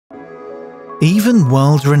Even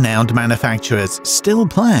world-renowned manufacturers still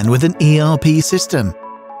plan with an ERP system,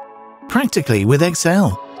 practically with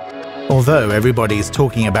Excel. Although everybody's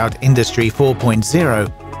talking about Industry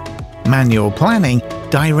 4.0, manual planning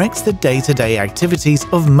directs the day-to-day activities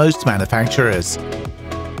of most manufacturers.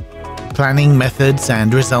 Planning methods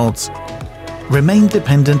and results remain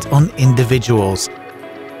dependent on individuals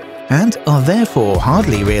and are therefore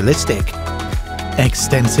hardly realistic.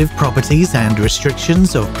 Extensive properties and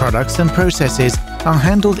restrictions of products and processes are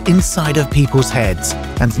handled inside of people's heads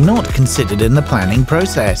and not considered in the planning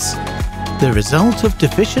process. The result of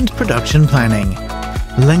deficient production planning,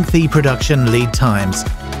 lengthy production lead times,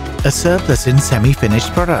 a surplus in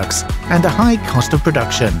semi-finished products, and a high cost of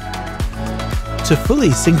production. To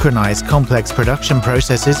fully synchronize complex production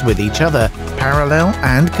processes with each other, parallel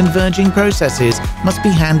and converging processes must be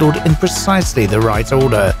handled in precisely the right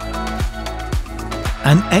order.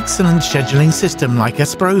 An excellent scheduling system like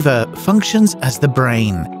Asprova functions as the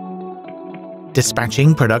brain,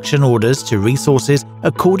 dispatching production orders to resources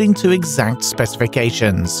according to exact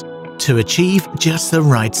specifications to achieve just the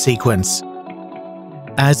right sequence,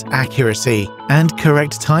 as accuracy and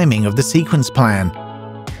correct timing of the sequence plan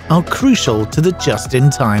are crucial to the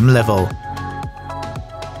just-in-time level.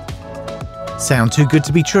 Sound too good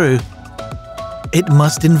to be true? It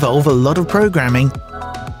must involve a lot of programming?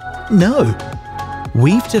 No!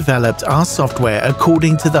 We've developed our software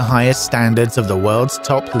according to the highest standards of the world's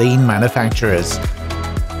top lean manufacturers.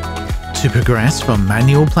 To progress from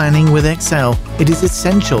manual planning with Excel, it is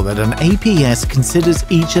essential that an APS considers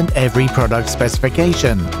each and every product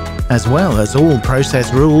specification, as well as all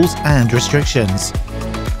process rules and restrictions.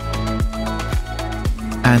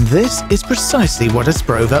 And this is precisely what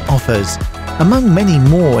Asprova offers, among many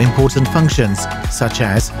more important functions such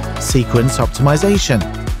as sequence optimization,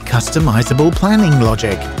 customizable planning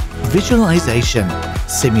logic, visualization,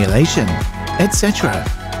 simulation, etc.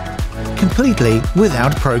 Completely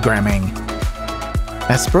without programming.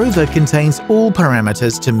 Asprova contains all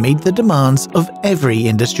parameters to meet the demands of every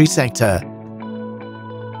industry sector.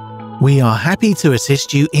 We are happy to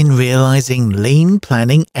assist you in realizing lean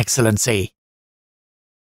planning excellency.